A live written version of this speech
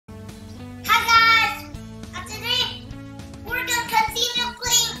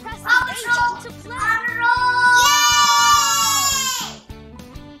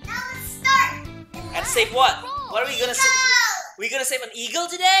save what? What are we gonna save? We gonna save an eagle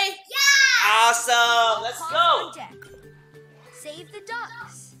today? Yeah! Awesome! Let's go! Save the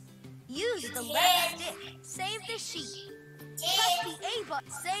ducks. Use the left stick. Save the sheep. Press the A button.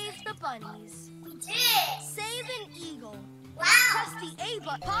 Save the bunnies. Save an eagle. Wow! Press the A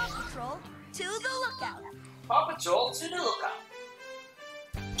button. Paw Patrol to the lookout. Paw Patrol to the lookout.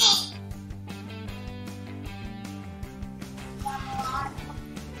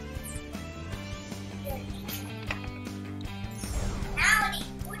 Now they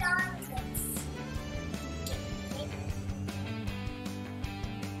put on this.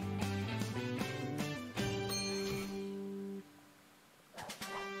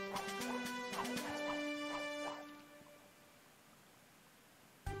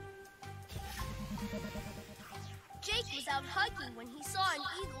 Jake was out hiking when he saw an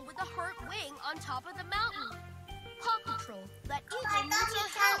eagle with a hurt wing on top of the mountain. Paw Patrol, that eagle needs your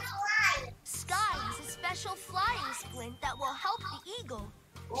help. Skye has a special flying splint that will help the eagle.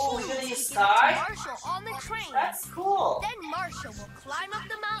 Ooh, we're gonna use Give it to Skye? Marshall on the train. That's cool. Then Marshall will climb up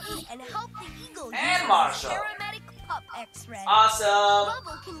the mountain and help the eagle And use his Marshall. paramedic pup X-ray. Awesome.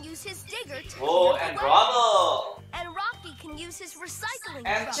 Bubble can use his digger to Oh, clear the and way. Rubble. And Rocky can use his recycling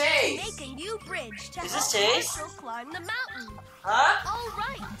And truck Chase. to make a new bridge to Is help this Chase? Marshall climb the mountain. Huh? All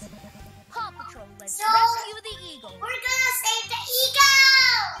right. Paw Patrol, let's So- rescue the eagle. We're gonna save the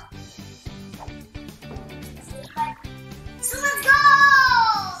eagle! So let's go!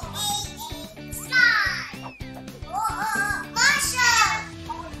 Skye! Marshall!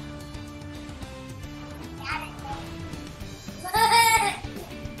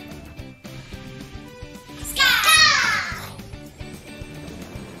 Skye!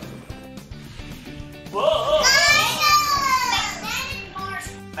 Whoa!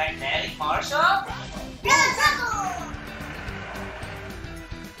 Magnetic Marshall! Magnetic Marshall?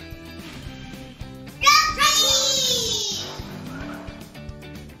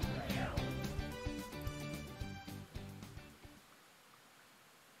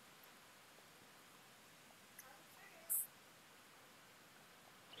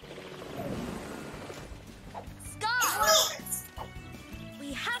 Skye!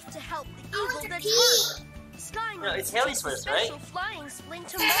 We have to help the eagle want to that's pee. hurt. Skye No, it's needs Haley's a first, right? special flying splint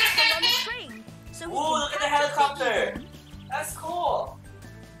to Marshall on the train, so he Ooh, can look at the catch up helicopter. eagle. That's cool.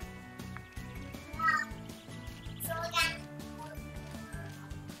 So we got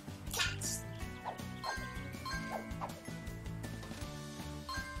cats.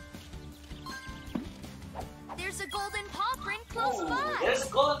 There's a golden paw print close Ooh, by. there's a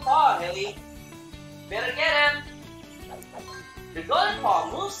golden paw, Haley. Better get him. The golden paw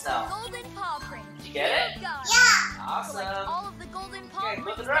moves now. Golden paw print. Did you get it? Got it. Yeah! Collect Awesome. all of the golden paw Okay,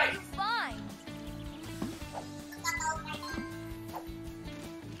 look prints at right. that you find.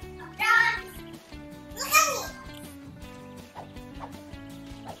 Look at me!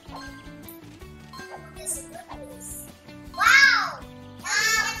 Wow!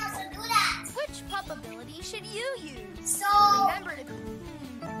 I can also do that. Which pup ability should you use? So, Remember to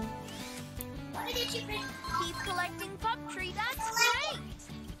what did you bring? keep collecting pup tree. That's great.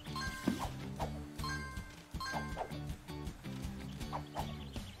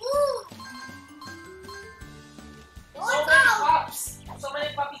 Ooh! So many pups. So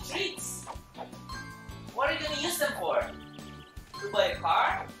many puppy treats. What are you going to use them for? To buy a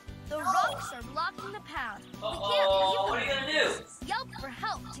car? The rocks are blocking the path. Uh-oh, what are you going to do? Yelp for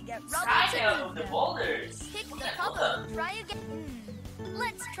help to get Sky rubber can't to move move the them. boulders. Pick Who the can pup move up them? and try again.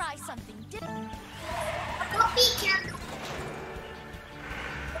 Let's try something different. Puppy can.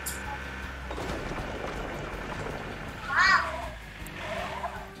 Wow!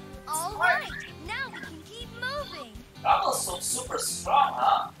 All right, now we can keep moving. Rubble's so super strong,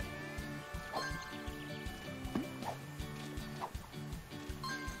 huh?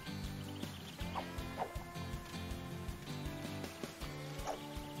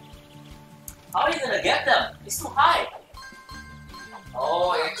 How are you gonna get them? It's too high.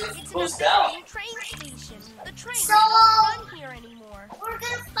 Oh, it just It's goes an down. abandoned train station. The train So- doesn't run here anymore. We're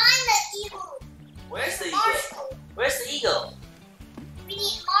gonna find the eagle. Where's the eagle? Marshall. Where's the eagle? We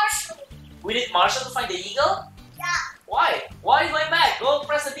need Marshall. We need Marshall to find the eagle? Yeah. Why? Why are you going back? Go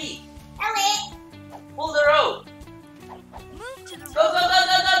press the B. Ellie. Pull the rope. Move to the Go, go, go,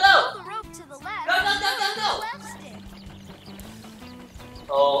 go, go, go! Pull the rope to the left. Go, go, go, go, Use go. the left stick.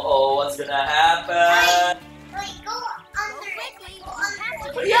 Oh, what's gonna happen? Ellie, go under Go it. quickly. Go under it.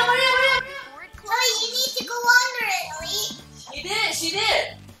 Hurry up, hurry up, hurry up! Before it Ellie, you closes. need to go under it, Ellie. She did, she did.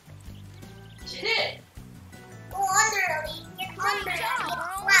 She did. Go under, Ellie. Get under Great it. job. Get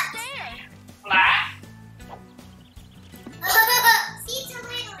We're almost flat. there. Flat. See you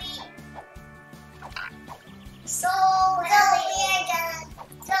later, Ellie.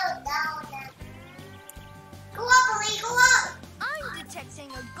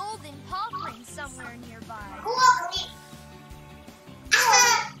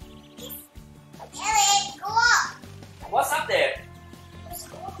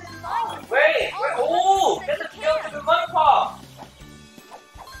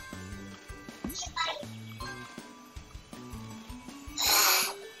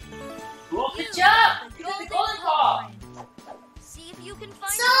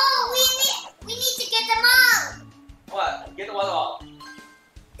 we need to get them all. What? Get what all?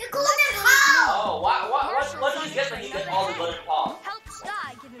 The golden paw. Oh, what do you get when you get all the golden paw? Help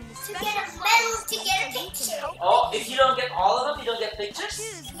Skye give him the To special get a flying medal, to stick get a so he can picture. help Oh, if you don't get all of them, you don't get pictures?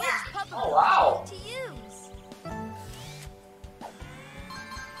 choose which Yeah. puppet Oh, wow. to use.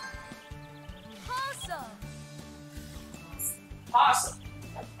 Awesome. Awesome.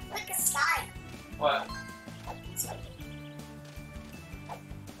 Look at Skye. What?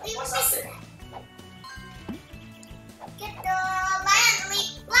 We What's missed up there? Get the Landly.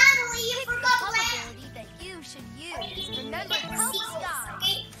 Landly, you Pick the forgot puppet Land. ability that you should We use. need to Remember, get the help sequels, Skye.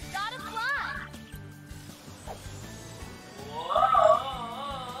 okay? Gotta fly.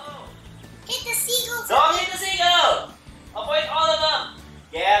 Whoa! Hit the seagulls. Don't hit the seagull! Avoid all of them!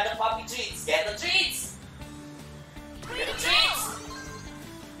 Get the puppy treats! Get the treats! Way Get to the go. treats!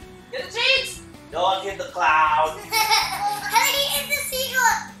 Get the treats! Don't hit the cloud! Honey, it's the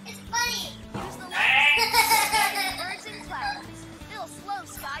seagull. It's funny. Use the left stick to avoid the birds and clouds. They'll slow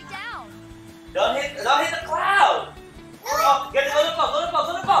Skye down. Don't hit the cloud! Oh, get the golden paw! Golden paw!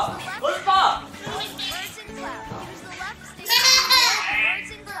 Golden paw! Golden paw! Avoid the birds and clouds. Use the left stick to avoid the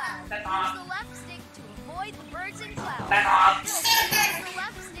birds and clouds. Use the left stick to avoid the birds and clouds. Back off! Use the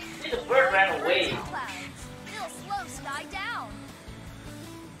left stick See, to the bird ran avoid the away. birds and clouds. They'll slow Skye down.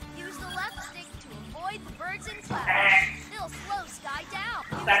 Use the left stick to avoid the birds and clouds. They'll slow Skye down.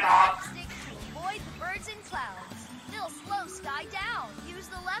 Use the Back left off. stick to avoid the birds and clouds. They'll slow Skye down. Use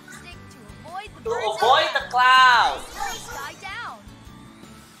the left stick to avoid the To birds and avoid the cloud! Slow Skye down.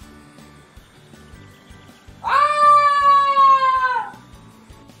 Ah!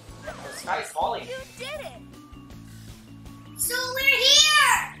 The sky is falling. You did it. So we're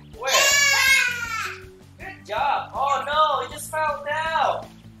here. Where? Ah! Good job! Oh no, it just fell down!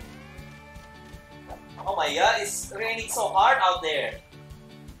 Oh my god, it's raining so hard out there.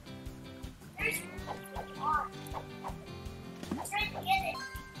 There's one. I'm trying to get it.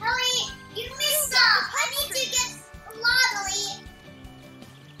 Ellie, you missed some. I need to get a lot, Ellie.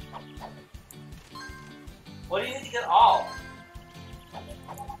 What do you need to get all?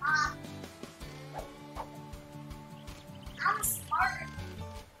 I'm smarter.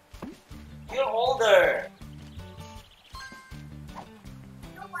 You're older.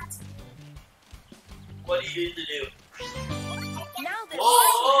 You know what? What do you need to do? Now that Whoa,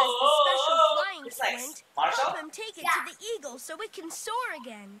 Marshall has the whoa, special whoa. flying It's nice. splint, Marshall? help him take it to the eagle so it can soar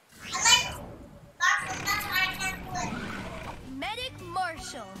again. I like that's why I can't do it. Medic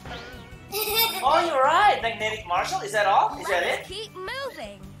Marshall. Oh, you're right. Magnetic Marshall. Is that all? Is that Let's it? keep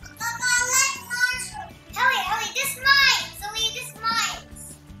moving. Ellie, this mine. Zoe, this mine.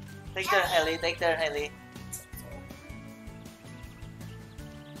 Take turn, Ellie. Take turn, Ellie.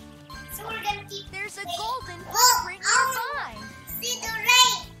 So we're gonna keep. There's a golden Look, footprint nearby. see the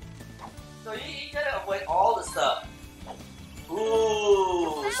rain. So you gotta avoid all the stuff.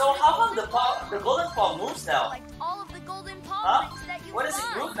 Ooh. So how come the golden paw moves now? Collect all of the golden paw Huh? prints that you What does it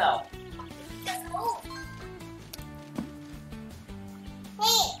find. move now? Just move.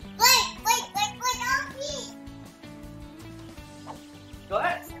 Hey, wait, on me. Go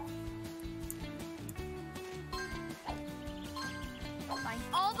ahead. Find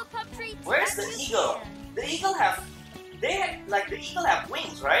all the pup treats. Where's that the you eagle? can. The eagle have the eagle have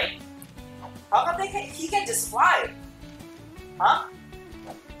wings, right? How come he can just fly? Huh?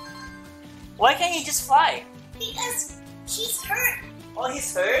 Why can't he just fly? Because she's hurt. Oh,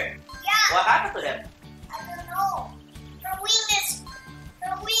 he's hurt? Yeah, What happened to him? I don't know. Her wing is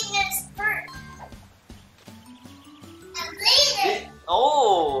hurt. And later,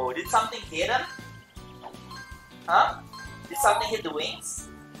 Did something hit him? Huh? Did something hit the wings?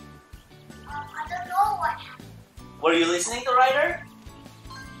 I don't know what happened. Were you listening to Ryder?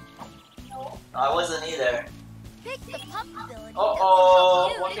 No. No, I wasn't either. Pick the pup ability. Uh-oh,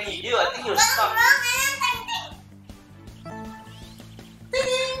 that will what help can you you to do? I keep think you're Run, stuck.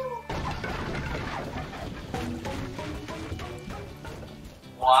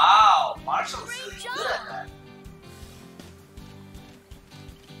 Wow, Marshall's really Great good at job. that.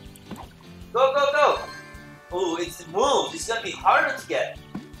 Go, go, go! Ooh, it moves. It's gonna be harder to get.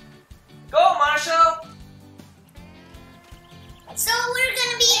 Go, Marshall! So we're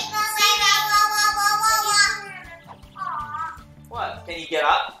gonna be What? Can you get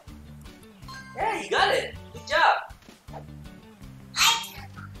up? Yeah, you got it. Good job.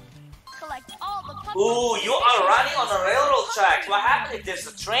 collect all the pup Ooh, prints you and are pictures running on that the you railroad find. tracks. What happens if there's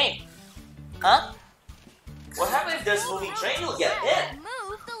a train? Huh? What happens if there's a moving train? You'll get hit.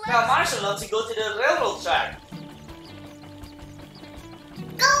 Move the Now, left. Marshall wants to go to the railroad track.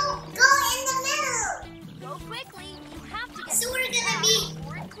 Go in the middle. Go quickly. You have to get So we're to the gonna ground be-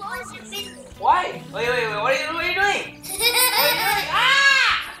 before it closes. Why? Wait, what are you doing? What are you doing?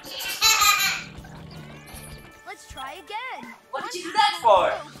 Ah! Let's try again. What did you do that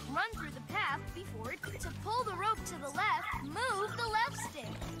for? Run through the path before it. To pull the rope to the left, move the left stick.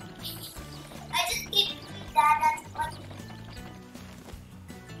 I just keep that. That's funny.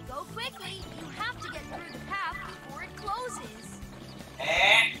 Go quickly. You have to get through the path before it closes.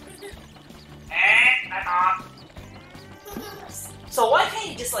 I'm off. So why can't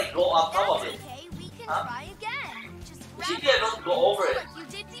you just like go on top of That's it? okay. We can try again. Just You should grab be able to go over it. like you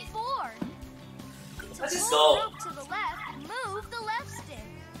did before. Let's just pull go. the rope to the left, move the left stick.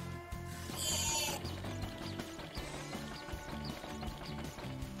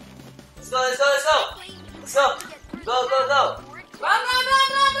 Let's go. Quickly, you Let's go. have to get through Go, the go, path go. before it Run.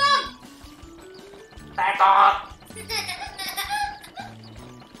 closes. Back off.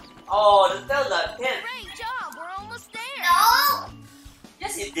 Oh, the tail got hit. Great job. We're almost there. No.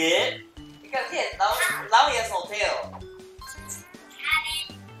 Yes, you did. You got hit. Now he has no tail. Have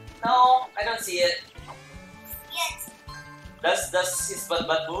it. No, I don't see it. Yes. Does his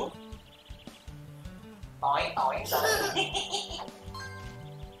butt move? Toing.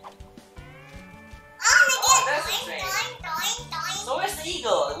 Oh, that's again. strange. Doing. So where's the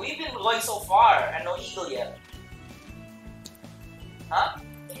eagle? We've been going so far and no eagle yet. Huh?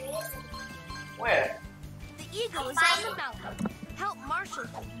 Where? The eagle is on the mountain. Help Marshall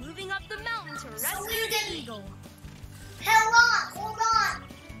keep moving up the mountain to rescue the eagle. Hold on.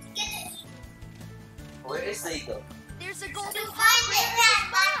 Get it. Where is the eagle? There's a golden To paw find it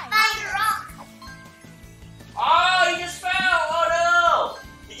print by the rock. Oh, he just fell! Oh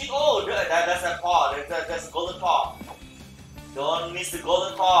no! Did you? Oh, that's a paw. That's a golden paw. Don't miss the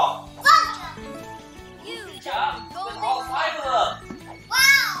golden paw. You Good got job. the Got golden all 5 of paw. them.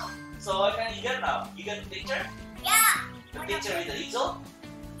 Wow. So what can you get now? You get the picture? Yeah. The picture with the eagle?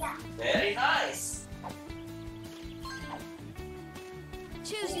 Yeah. Very nice.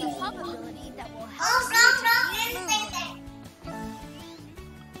 Choose the pup ability that will help Oh, you no. to keep There's moving. something.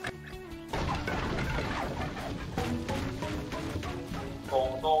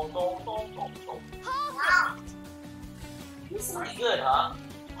 Dong. Wow. This is pretty good, huh?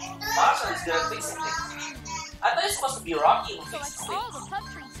 And Marshall is good at fixing things. I thought it's supposed to be Rocky who fixes Select all the things. pup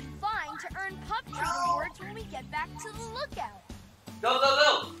treats you find to earn pup treat rewards when we get back to the lookout.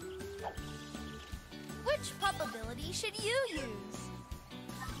 Go! Which pup ability should you use?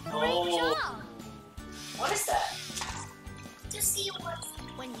 Great Oh. job! What is that? To see what's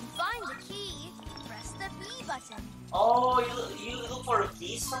When you find the key, press the B button. Oh, you look for the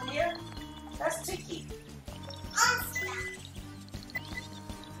keys from here? That's tricky. on.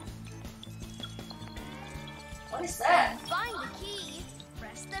 What is When that? you find the key,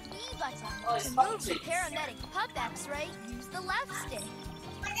 press the B button. Oh, it's to pup move the treats. paramedic pup X-ray, use the left stick.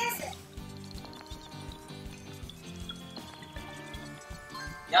 What is it?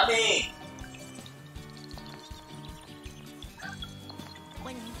 Yummy!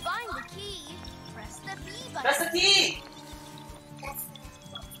 When you find the key, press the B button. That's the key! That's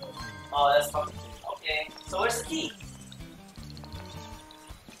Oh, that's puppy. Okay, so where's the key?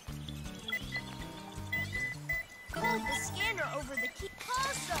 Hold the scanner over the key.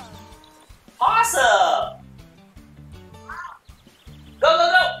 Awesome! Awesome! Go!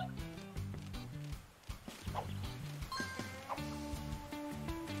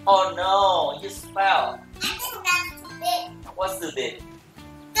 Oh no, you just fell. I think that's too big. What's too big?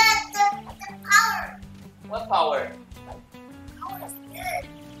 The power. What power? Power is good.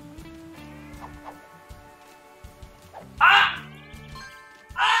 Ah!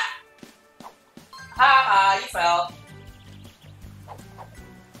 Haha, you fell.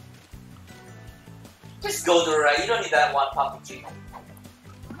 Just go to the right. You don't need that one puppy treat.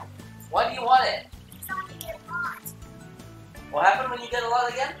 Why do you want it? Something a lot. What happened when you get a lot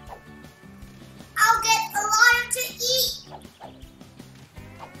again? I'll get a lot to eat.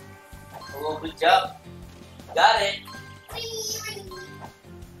 Oh, good job. Got it.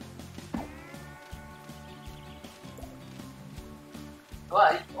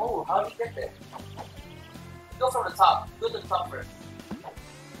 What? Oh, how did you get there? Go from the top. Go to the top first.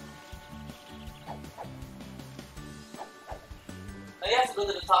 No, you have to go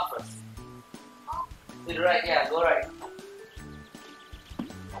to the top first. To the right, yeah, go right.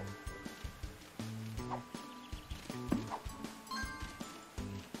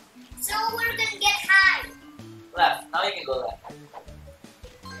 So we're gonna get high. Left. Now you can go left.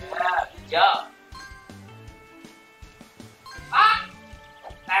 Yeah, good job. Ah!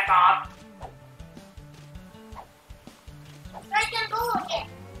 Back off. I can go again.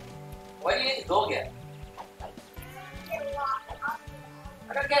 Why do you need to go again? Get a lot.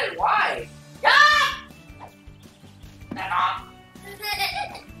 I don't get it. Why?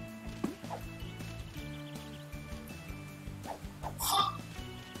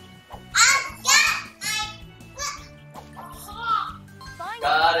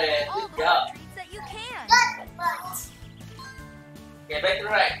 the Yeah. pup treats that you can. But. Okay, back to the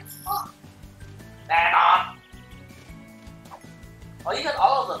right. Oh. And on. Oh, you got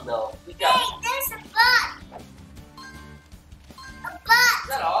all of them though. Good job. Hey, there's a butt. A Is butt.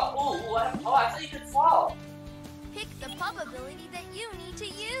 that all? Ooh, what? Oh, I thought you could fall. Pick the pup ability that you need to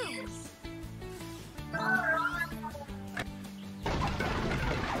use.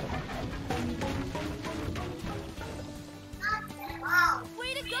 Wow.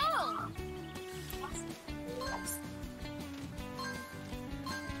 Way to go!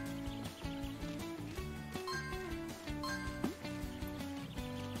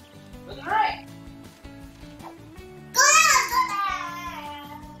 Look at the right.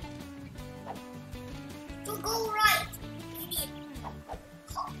 To go right, we need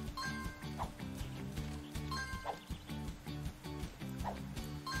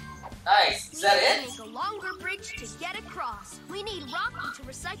Nice. Is that We need to it? make a longer bridge to get across. We need Rocky to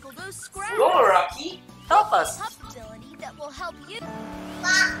recycle those scraps. Go, Rocky. Help us. Pup ability that will help you.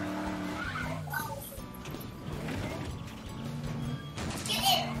 get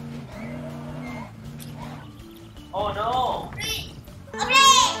it. Oh no.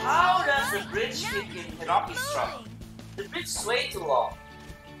 Hooray! How does the bridge Now fit you in can Rocky's keep truck? moving. The bridge is way too long.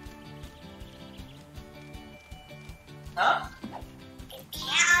 Huh? It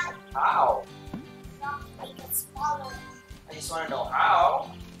can How? make it smaller. I just want to know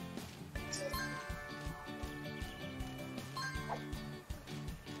how.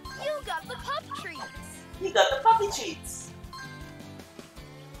 You got the pup treats. You got the puppy treats.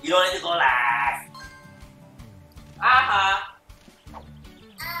 You don't need to go last. Aha.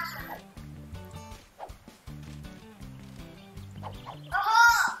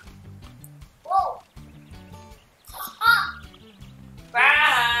 Oh! Whoa! Ah!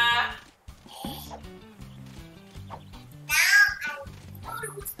 Aha.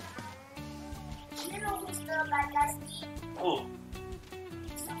 Now you know who's the bad guy's name? Ooh,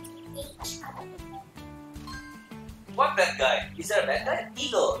 H. what bad guy? Is there a bad guy?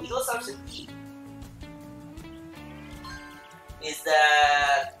 Eagle. Eagle starts with E. Is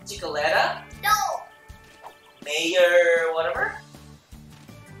that Chicoletta? No! Mayor whatever?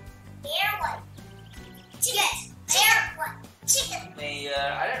 Bear one. Chicken. Bear one. Chicken. Mayor,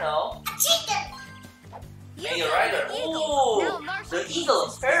 I don't know. A chicken. You Mayor got Ryder. the eagle. Ooh, Now Marshall the needs eagle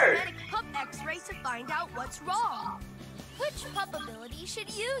his third. genetic pup X-ray to find out what's wrong. Which pup ability should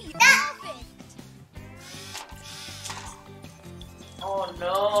you use? That- Perfect. Oh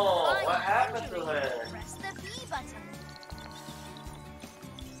no, Find what the happened to injury her? and Press the B button.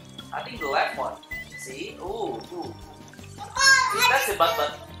 I think the left one. See? Ooh, ooh. Oh, See, that's the butt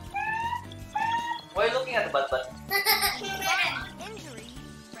button. Why are you looking at the butt button? Find the injury,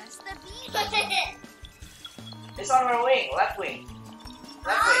 press the B button. It's on her wing, left wing.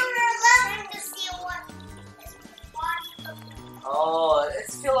 Left wing. to see what is body. Oh,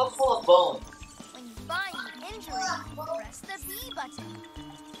 it's full of bone. When you find the injury, press the B button.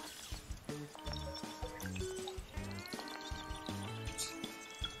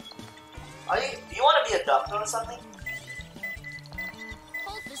 Do you want to be a doctor or something?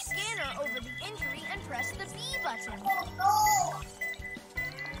 Hold the scanner over the injury and press the B button. Oh no!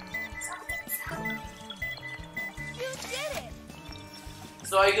 You did it!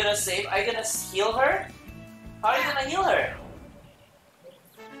 So are you gonna heal her? How are you gonna heal her?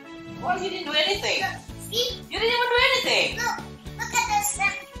 Well, you didn't do anything. See? You didn't even do anything. Look at this.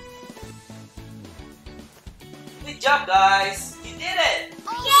 Good job, guys. You did it.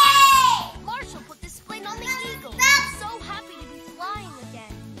 Yay! Marshall put this plane on the eagle. I'm so happy to be flying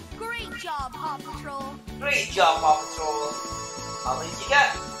again. Great job, Paw Patrol. Great job, Paw Patrol. How many did you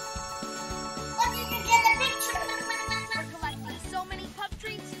get? What did you get a picture? For collecting so many pup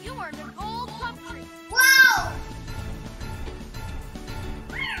treats, you earned a gold pup treat. Wow!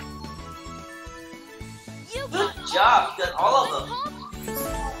 You Good got job. all You got all of the them. pup treats.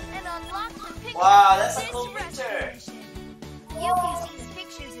 And unlock the picture. Wow, that's a this cool picture. restoration. You can see the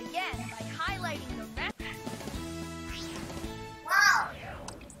pictures again by highlighting the red. Wow!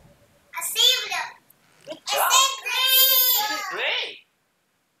 I saved them. Good I job. saved You them. did great.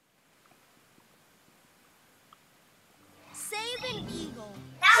 Save an eagle.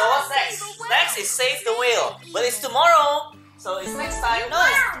 So what's next? Next is save the whale. But it's tomorrow. So it's next time. No.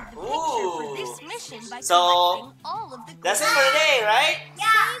 For Ooh. this mission by So, collecting all of the That's it for today, right?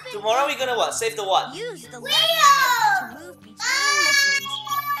 Yeah. Tomorrow we're gonna what? Save the what? Use the left Wheel! stick to move between missions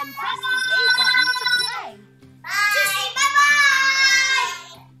and press the A button to play. Bye.